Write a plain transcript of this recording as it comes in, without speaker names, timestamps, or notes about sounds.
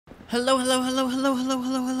Hello, hello, hello, hello, hello,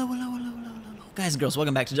 hello, hello, hello, hello, hello, hello. Guys and girls,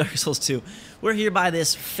 welcome back to Dark Souls 2. We're here by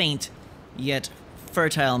this faint yet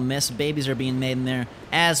fertile mist. Babies are being made in there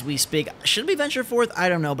as we speak. Should we venture forth? I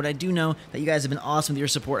don't know, but I do know that you guys have been awesome with your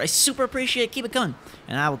support. I super appreciate it. Keep it coming.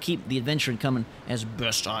 And I will keep the adventure coming as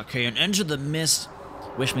best I can. Enter the mist.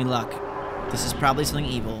 Wish me luck. This is probably something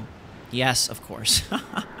evil. Yes, of course.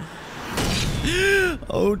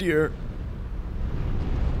 Oh dear.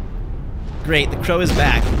 Great, the crow is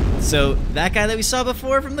back. So, that guy that we saw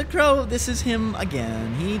before from the crow, this is him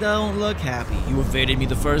again. He don't look happy. You evaded me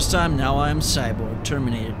the first time, now I am cyborg.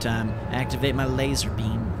 Terminator time. Activate my laser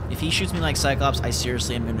beam. If he shoots me like Cyclops, I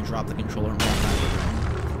seriously am gonna drop the controller and walk out of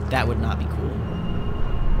the room. That would not be cool.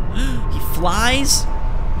 He flies?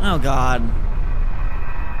 Oh god.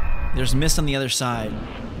 There's mist on the other side.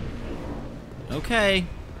 Okay.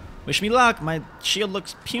 Wish me luck. My shield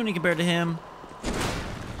looks puny compared to him.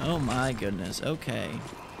 Oh my goodness, okay.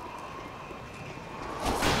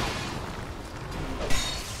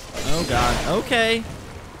 Oh god, okay.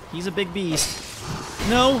 He's a big beast.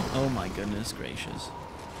 No! Oh my goodness gracious.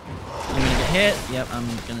 I'm gonna get hit. Yep, I'm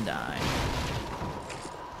gonna die.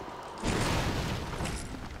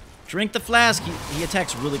 Drink the flask. He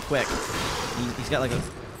attacks really quick. He's got like a...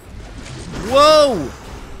 Whoa!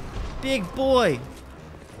 Big boy!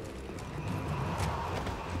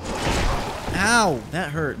 Ow!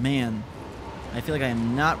 That hurt, man. I feel like I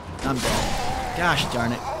am not... I'm dead. Gosh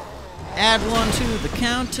darn it. Add one to the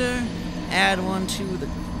counter. Add one to the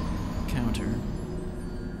counter.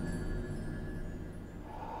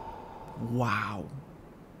 Wow.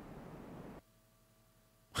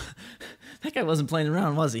 That guy wasn't playing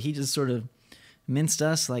around, was he? He just sort of minced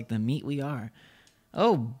us like the meat we are.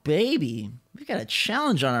 Oh, baby. We've got a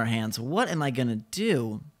challenge on our hands. What am I gonna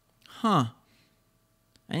do? Huh.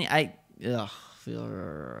 Ugh,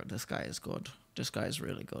 this guy is good. This guy is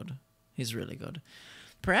really good. He's really good.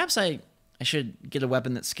 Perhaps I should get a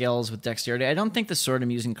weapon that scales with dexterity. I don't think the sword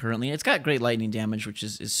I'm using currently, it's got great lightning damage, which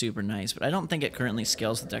is super nice, but I don't think it currently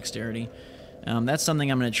scales with dexterity. That's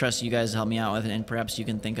something I'm going to trust you guys to help me out with, and perhaps you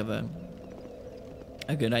can think of a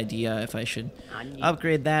good idea if I should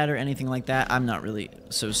upgrade that or anything like that. I'm not really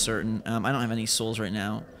so certain. I don't have any souls right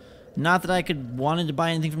now. Not that I could wanted to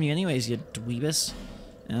buy anything from you anyways, you dweebus.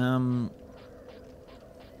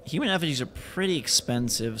 Human effigies are pretty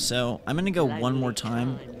expensive, so I'm gonna go one more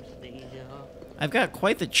time. I've got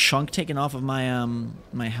quite the chunk taken off of my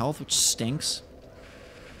my health, which stinks.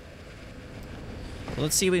 Well,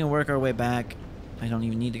 let's see if we can work our way back. I don't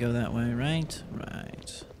even need to go that way, right?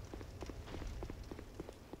 Right.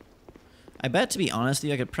 I bet, to be honest with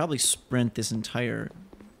you, I could probably sprint this entire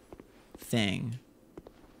thing.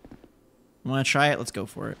 Wanna try it? Let's go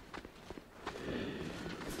for it.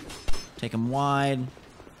 Take him wide.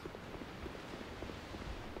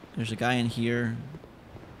 There's a guy in here.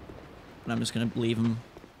 And I'm just gonna leave him.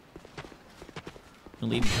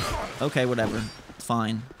 Okay, whatever.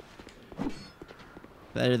 Fine.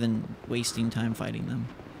 Better than wasting time fighting them.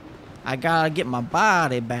 I gotta get my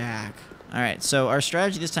body back. Alright, so our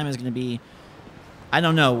strategy this time is gonna be... I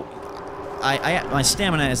don't know. My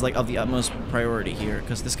stamina is like of the utmost priority here,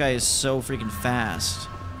 because this guy is so freaking fast.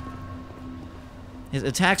 His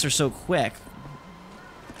attacks are so quick.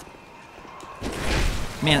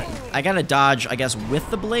 Man, I gotta dodge, I guess, with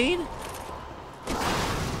the blade?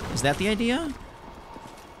 Is that the idea?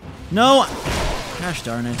 No! Gosh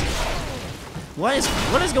darn it. What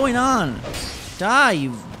is going on? Die,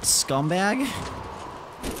 you scumbag.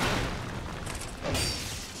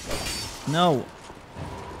 No.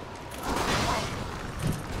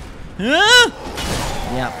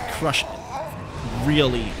 Ah! Yeah, crush it.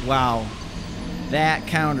 Really, wow. That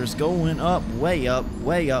counter's going up, way up,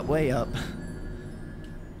 way up, way up.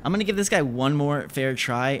 I'm gonna give this guy one more fair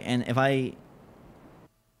try, and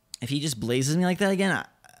if he just blazes me like that again,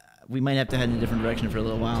 we might have to head in a different direction for a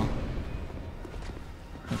little while.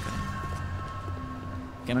 Okay.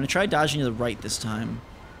 Okay, I'm gonna try dodging to the right this time.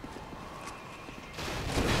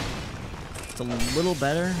 It's a little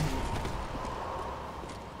better.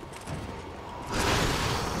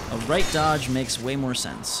 A right dodge makes way more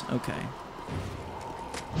sense. Okay.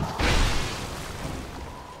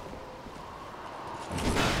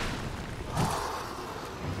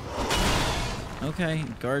 Okay,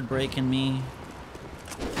 guard breaking me.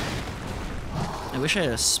 I wish I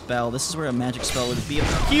had a spell. This is where a magic spell would be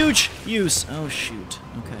of huge use. Oh, shoot.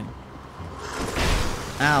 Okay.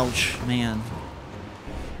 Ouch, man.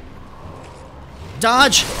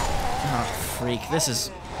 Dodge! Oh, freak. This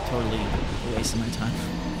is totally a waste of my time.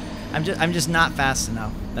 I'm just not fast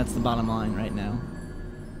enough. That's the bottom line right now.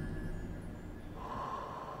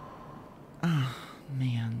 Oh,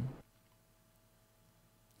 man.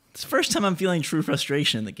 It's the first time I'm feeling true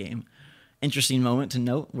frustration in the game. Interesting moment to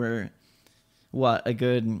note. We're, what, a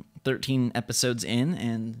good 13 episodes in,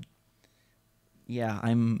 and yeah,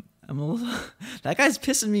 I'm a little... That guy's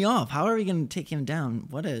pissing me off. How are we going to take him down?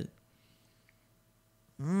 What a...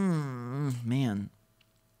 man.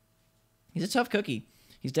 He's a tough cookie.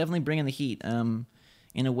 He's definitely bringing the heat in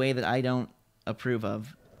a way that I don't approve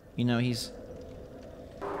of. You know, he's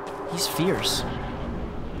fierce.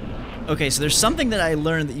 Okay, so there's something that I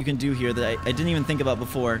learned that you can do here that I didn't even think about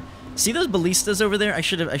before. See those ballistas over there? I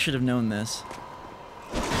should have known this.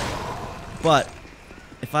 But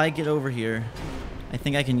if I get over here, I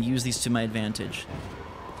think I can use these to my advantage.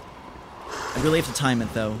 I really have to time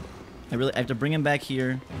it though. I have to bring him back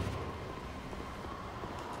here.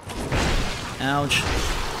 Ouch.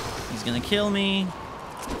 He's gonna kill me.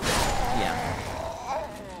 Yeah.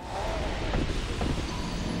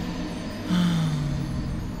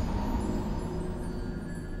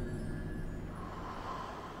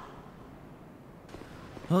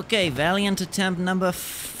 Okay, valiant attempt number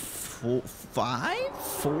 4?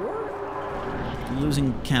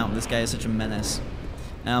 Losing count. This guy is such a menace.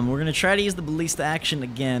 We're gonna try to use the ballista action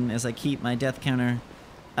again as I keep my death counter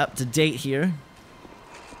up to date here.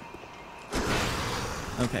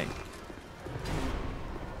 Okay.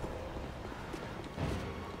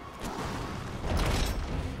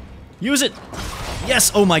 Use it!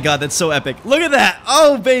 Yes! Oh my god, that's so epic. Look at that!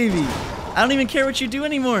 Oh, baby! I don't even care what you do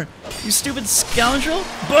anymore. You stupid scoundrel.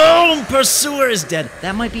 Boom! Pursuer is dead.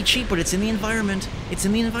 That might be cheap, but it's in the environment. It's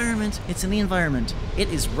in the environment. It's in the environment. It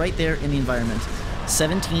is right there in the environment.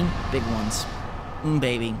 17 big ones.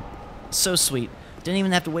 Baby. So sweet. Didn't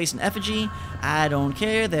even have to waste an effigy. I don't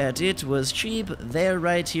care that it was cheap. They're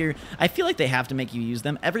right here. I feel like they have to make you use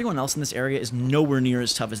them. Everyone else in this area is nowhere near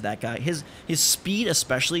as tough as that guy. His speed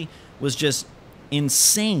especially was just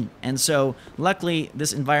insane. And so, luckily,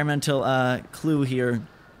 this environmental clue here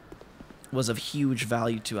was of huge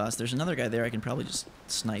value to us. There's another guy there I can probably just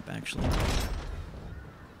snipe, actually.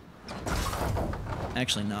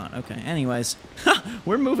 Actually not. Okay, anyways.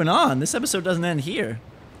 We're moving on. This episode doesn't end here.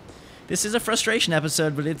 This is a frustration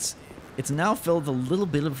episode, but it's now filled with a little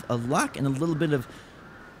bit of luck and a little bit of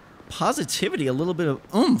positivity, a little bit of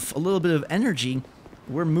oomph, a little bit of energy.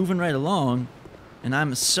 We're moving right along. And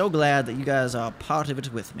I'm so glad that you guys are part of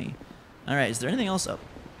it with me. Alright, is there anything else up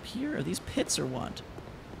here? Are these pits or what?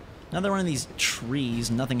 Another one of these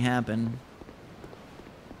trees. Nothing happened.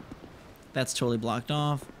 That's totally blocked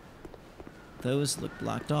off. Those look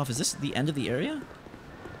blocked off. Is this the end of the area?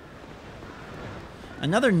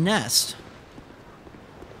 Another nest.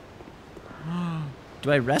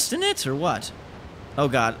 Do I rest in it or what? Oh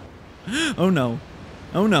god. Oh no.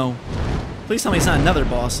 Oh no. Please tell me it's not another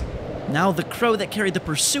boss. Now the crow that carried the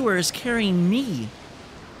pursuer is carrying me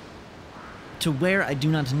to where I do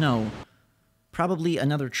not know. Probably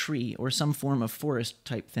another tree or some form of forest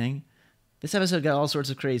type thing. This episode got all sorts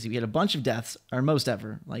of crazy. We had a bunch of deaths, our most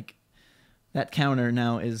ever. Like, that counter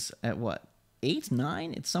now is at what? 8,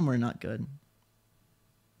 9? It's somewhere not good.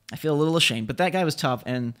 I feel a little ashamed, but that guy was tough,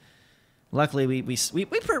 and luckily we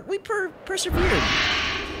persevered.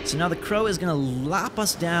 So now the crow is gonna lop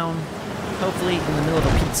us down, hopefully in the middle of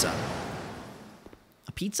a pizza.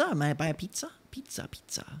 A pizza? Am I buy a pizza? Pizza.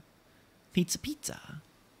 Pizza.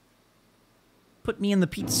 Put me in the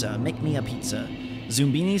pizza. Make me a pizza.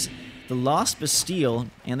 Zumbinis, the Lost Bastille,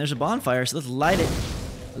 and there's a bonfire, so let's light it.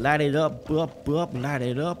 Light it up, light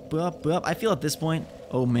it up. I feel at this point,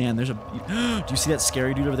 oh man, there's a... Do you see that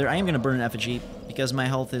scary dude over there? I am going to burn an effigy because my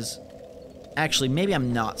health is... Actually, maybe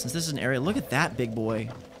I'm not, since this is an area. Look at that big boy.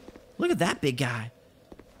 Look at that big guy.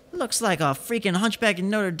 Looks like a freaking hunchback in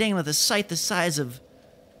Notre Dame with a sight the size of...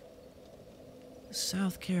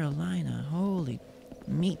 South Carolina. Holy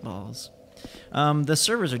meatballs. The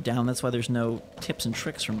servers are down, that's why there's no tips and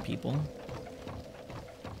tricks from people.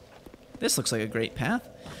 This looks like a great path.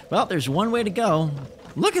 Well, there's one way to go.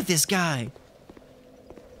 Look at this guy.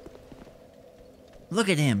 Look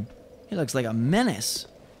at him. He looks like a menace.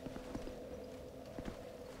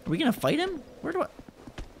 Are we gonna fight him? Where do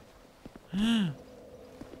I...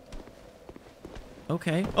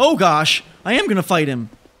 Okay. Oh gosh! I am gonna fight him!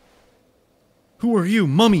 Who are you?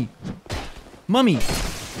 Mummy! Mummy!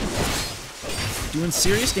 Doing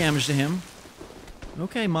serious damage to him.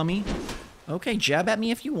 Okay, Mummy. Okay, jab at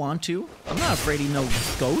me if you want to. I'm not afraid of no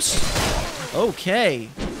ghost. Okay.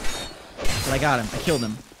 But I got him. I killed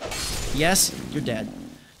him. Yes, you're dead.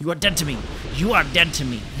 You are dead to me. You are dead to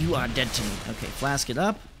me. You are dead to me. Okay, flask it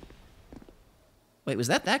up. Wait, was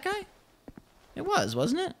that guy? It was,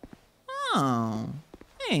 wasn't it? Oh,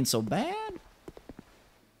 it ain't so bad.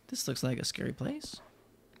 This looks like a scary place.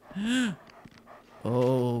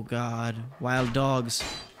 Oh, God. Wild dogs.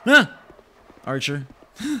 Ah! Archer.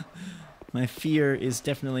 My fear is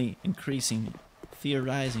definitely increasing. Fear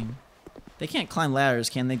rising. They can't climb ladders,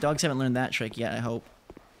 can they? Dogs haven't learned that trick yet, I hope.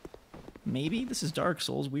 Maybe? This is Dark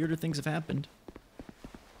Souls. Weirder things have happened.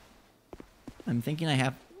 I'm thinking I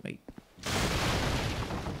have... Wait.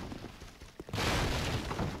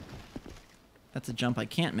 That's a jump I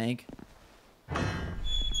can't make.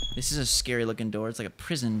 This is a scary looking door. It's like a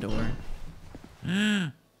prison door.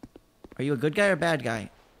 Are you a good guy or a bad guy?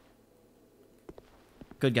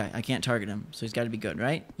 Good guy. I can't target him, so he's got to be good,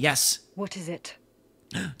 right? Yes! What is it?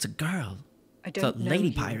 It's a girl. I don't it's a know lady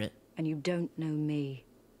you, pirate. And you don't know me.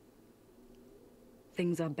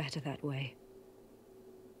 Things are better that way.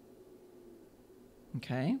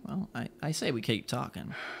 Okay, well, I say we keep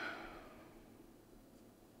talking.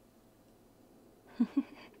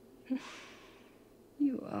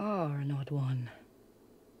 You are an odd one.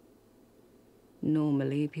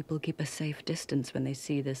 Normally, people keep a safe distance when they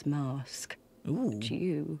see this mask. Ooh. But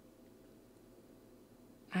you...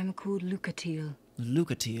 I'm called Lucatiel.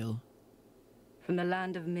 Lucatiel. From the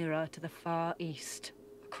land of Mira to the far east,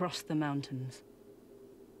 across the mountains.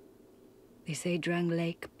 They say Drang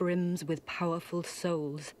Lake brims with powerful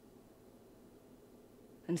souls.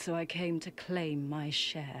 And so I came to claim my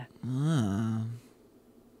share. Ah.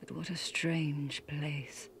 But what a strange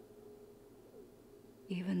place.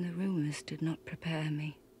 Even the rumors did not prepare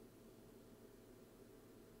me.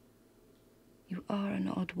 You are an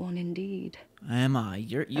odd one indeed. Am I?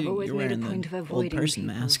 You're wearing the old person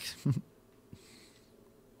people. mask.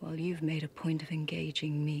 While you've made a point of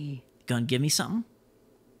engaging me. Gonna give me something?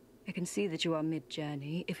 I can see that you are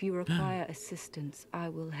mid-journey. If you require assistance, I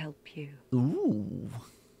will help you. Ooh.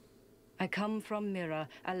 I come from Mira,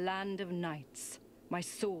 a land of knights. My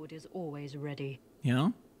sword is always ready. You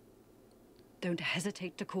know? Don't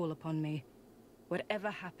hesitate to call upon me.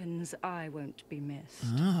 Whatever happens, I won't be missed.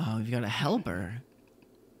 Oh, you've got a helper.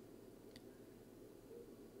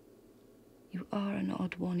 You are an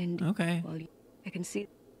odd one indeed. Okay. Well, I can see...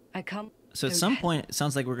 I come... So at some point, it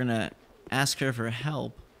sounds like we're gonna ask her for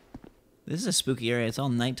help. This is a spooky area. It's all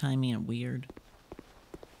nighttimey and weird.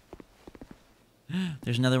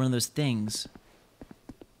 There's another one of those things.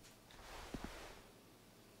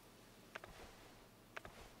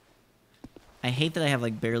 I hate that I have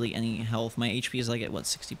like barely any health. My HP is like at what,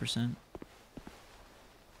 60%?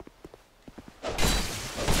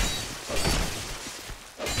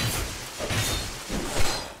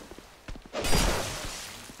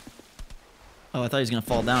 Oh, I thought he was gonna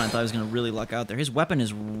fall down. I thought he was gonna really luck out there. His weapon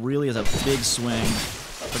really has a big swing,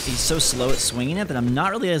 but he's so slow at swinging it that I'm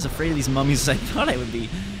not really as afraid of these mummies as I thought I would be.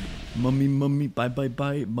 Mummy, mummy, bye, bye,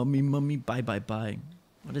 bye. Mummy, mummy, bye, bye, bye.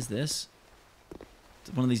 What is this?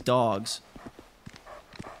 It's one of these dogs.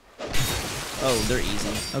 Oh, they're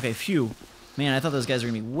easy. Okay, phew. Man, I thought those guys were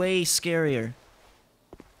gonna be way scarier.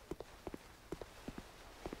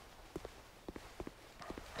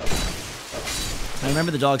 I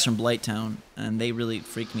remember the dogs from Blighttown, and they really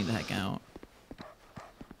freaked me the heck out.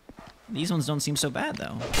 These ones don't seem so bad,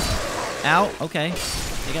 though. Ow, okay.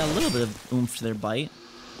 They got a little bit of oomph to their bite.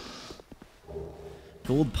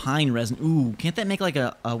 Gold pine resin. Ooh, can't that make like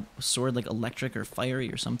a sword like electric or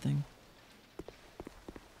fiery or something?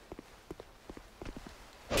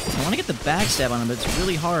 I want to get the backstab on him, but it's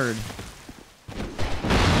really hard.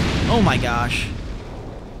 Oh my gosh.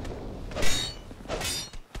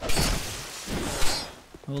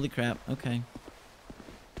 Holy crap, okay.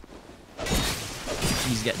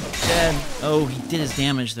 He's getting dead. Oh, he did his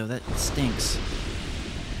damage though, that stinks.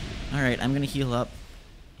 Alright, I'm gonna heal up.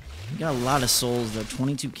 We got a lot of souls though,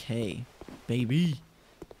 22k. Baby.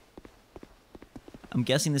 I'm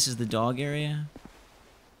guessing this is the dog area?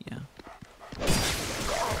 Yeah.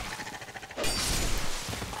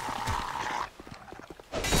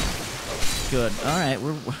 Good. All right,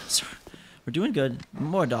 we're doing good.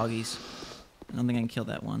 More doggies. I don't think I can kill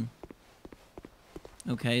that one.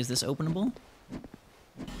 Okay, is this openable?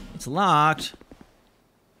 It's locked.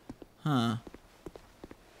 Huh.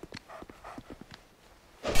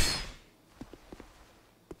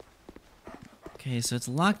 Okay, so it's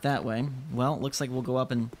locked that way. Well, it looks like we'll go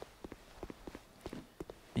up and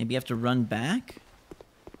maybe have to run back.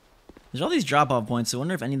 There's all these drop-off points, so I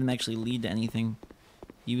wonder if any of them actually lead to anything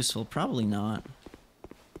useful. Probably not.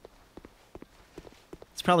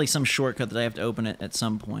 It's probably some shortcut that I have to open it at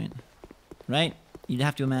some point. Right? You'd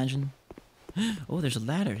have to imagine. Oh, there's a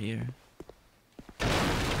ladder here.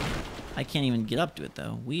 I can't even get up to it,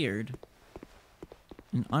 though. Weird.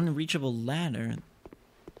 An unreachable ladder.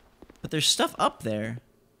 But there's stuff up there.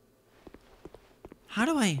 How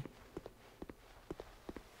do I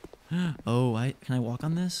Oh, can I walk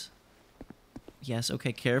on this? Yes,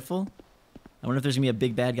 okay, careful. I wonder if there's gonna be a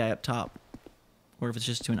big bad guy up top. Or if it's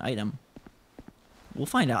just to an item. We'll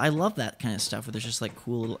find out. I love that kind of stuff where there's just like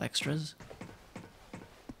cool little extras.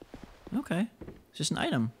 Okay. It's just an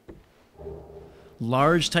item.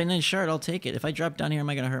 Large titanite shard, I'll take it. If I drop down here, am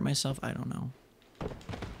I gonna hurt myself? I don't know.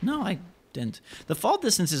 No, I didn't. The fall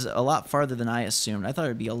distance is a lot farther than I assumed. I thought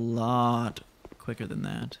it'd be a lot quicker than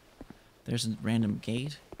that. There's a random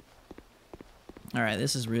gate. Alright,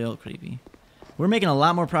 this is real creepy. We're making a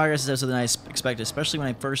lot more progress this episode than I expected, especially when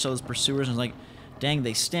I first saw those pursuers and was like, dang,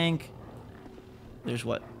 they stink. There's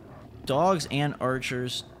what? Dogs and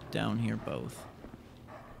archers down here both.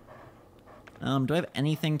 Do I have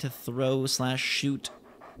anything to throw / shoot?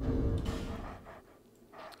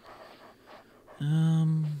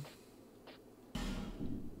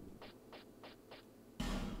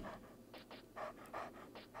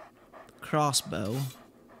 Crossbow.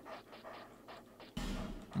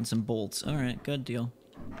 And some bolts. Alright, good deal.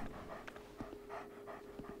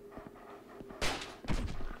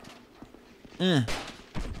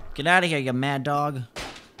 Get out of here, you mad dog.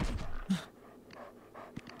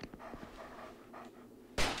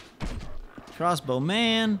 Crossbow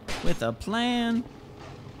man with a plan.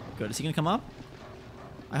 Good. Is he gonna come up?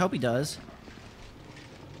 I hope he does.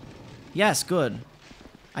 Yes, good.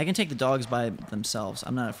 I can take the dogs by themselves.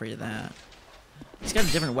 I'm not afraid of that. He's got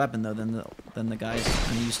a different weapon though than the guys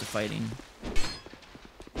I'm used to fighting.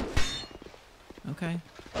 Okay.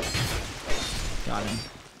 Got him.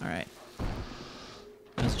 All right.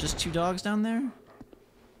 There's just 2 dogs down there.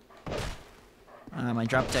 My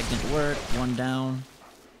drop tech didn't work. 1 down.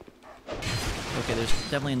 Okay, there's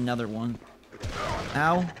definitely another one.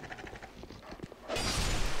 Ow.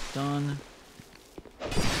 Done.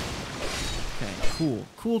 Okay, cool.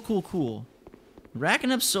 Cool.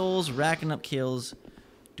 Racking up souls, racking up kills,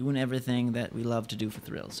 doing everything that we love to do for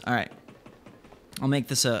thrills. Alright. I'll make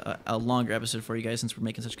this a longer episode for you guys since we're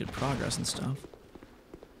making such good progress and stuff.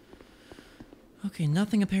 Okay,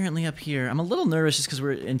 nothing apparently up here. I'm a little nervous just because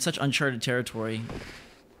we're in such uncharted territory.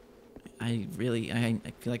 I feel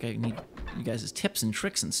like I need you guys' tips and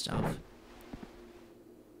tricks and stuff.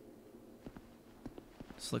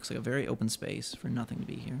 This looks like a very open space for nothing to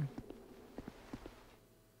be here.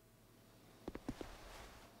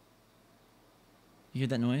 You hear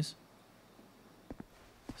that noise?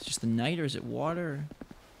 It's just the night, or is it water?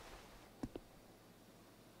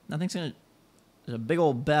 Nothing's gonna... There's a big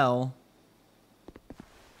old bell.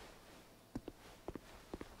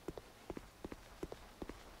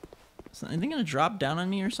 Is anything gonna drop down on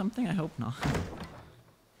me or something? I hope not.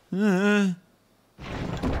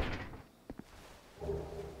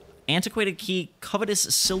 Antiquated key, covetous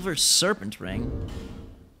silver serpent ring.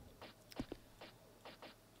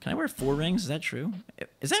 Can I wear 4 rings? Is that true?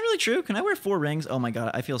 Is that really true? Can I wear 4 rings? Oh my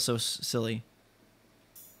god, I feel so silly.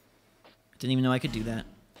 Didn't even know I could do that.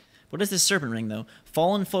 What is this serpent ring, though?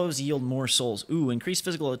 Fallen foes yield more souls. Ooh, increased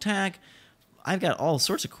physical attack. I've got all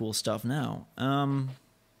sorts of cool stuff now.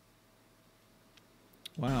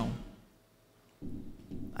 Wow.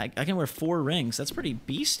 I can wear 4 rings. That's pretty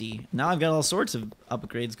beasty. Now I've got all sorts of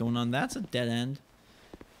upgrades going on. That's a dead end.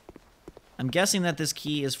 I'm guessing that this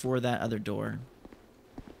key is for that other door.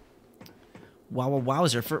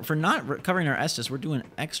 Wowzer. For not covering our Estus, we're doing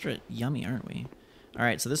extra yummy, aren't we?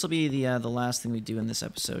 Alright, so this will be the last thing we do in this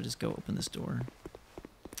episode, is go open this door.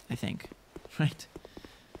 I think. Right?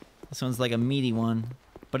 This one's like a meaty one.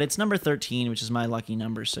 But it's number 13, which is my lucky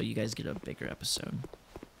number, so you guys get a bigger episode.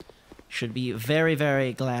 Should be very,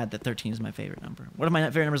 very glad that 13 is my favorite number. What if my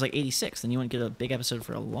favorite number is like 86? Then you wouldn't get a big episode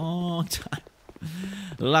for a long time.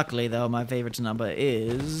 Luckily, though, my favorite number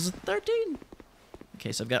is 13.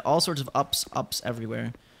 Okay, so I've got all sorts of ups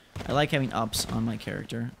everywhere. I like having ups on my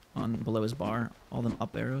character, on below his bar. All them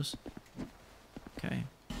up arrows. Okay.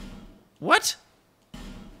 What?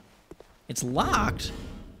 It's locked?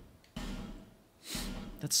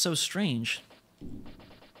 That's so strange.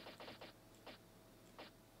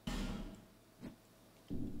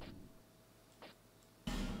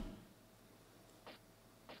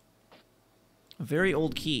 A very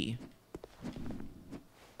old key.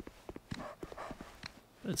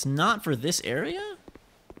 But it's not for this area?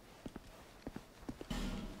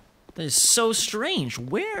 That is so strange.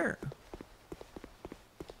 Where?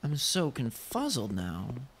 I'm so confuzzled now.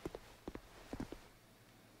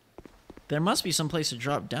 There must be some place to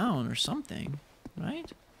drop down or something,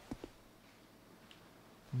 right?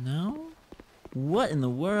 No? What in the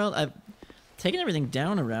world? I've taken everything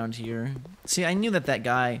down around here. See, I knew that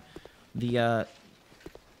guy, the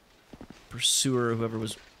pursuer, whoever,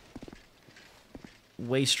 was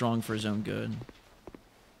way strong for his own good.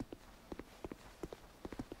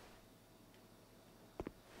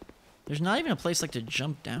 There's not even a place like to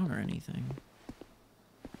jump down or anything.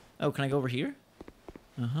 Oh, can I go over here?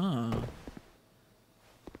 Uh-huh.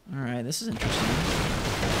 Alright, this is interesting.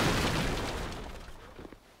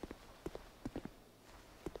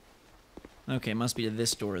 Okay, must be to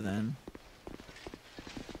this door then.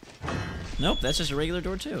 Nope, that's just a regular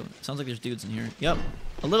door too. Sounds like there's dudes in here. Yep.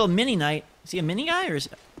 A little mini knight. Is he a mini guy or is...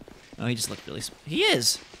 Oh, he just looked really... He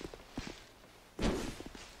is!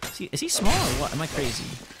 Is he small or what? Am I crazy?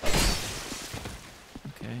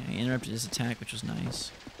 Okay, I interrupted his attack, which was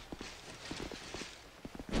nice.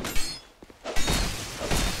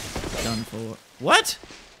 Done for. What?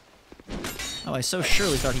 Oh, I so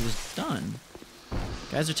surely thought he was done.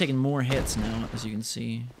 Guys are taking more hits now, as you can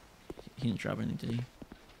see. He didn't drop anything, did he?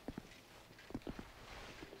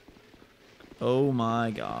 Oh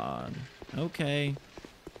my god. Okay.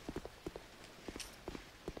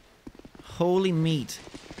 Holy meat.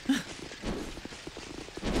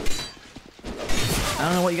 I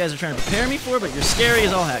don't know what you guys are trying to prepare me for, but you're scary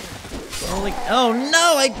as all heck. Holy... Oh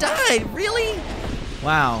no, I died! Really?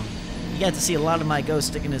 Wow. You got to see a lot of my ghost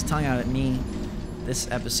sticking his tongue out at me this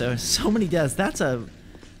episode. So many deaths. That's a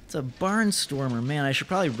barnstormer. Man, I should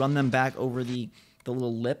probably run them back over the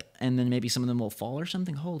little lip, and then maybe some of them will fall or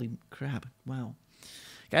something. Holy crap. Wow.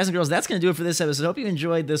 Guys and girls, that's going to do it for this episode. Hope you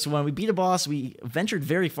enjoyed this one. We beat a boss. We ventured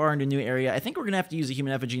very far into a new area. I think we're going to have to use a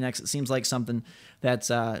human effigy next. It seems like something that's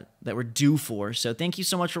that we're due for. So thank you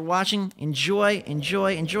so much for watching. Enjoy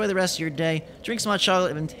the rest of your day. Drink some hot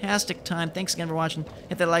chocolate. Have a fantastic time. Thanks again for watching.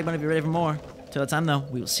 Hit that like button if you're ready for more. Till that time, though,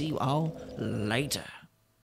 we will see you all later.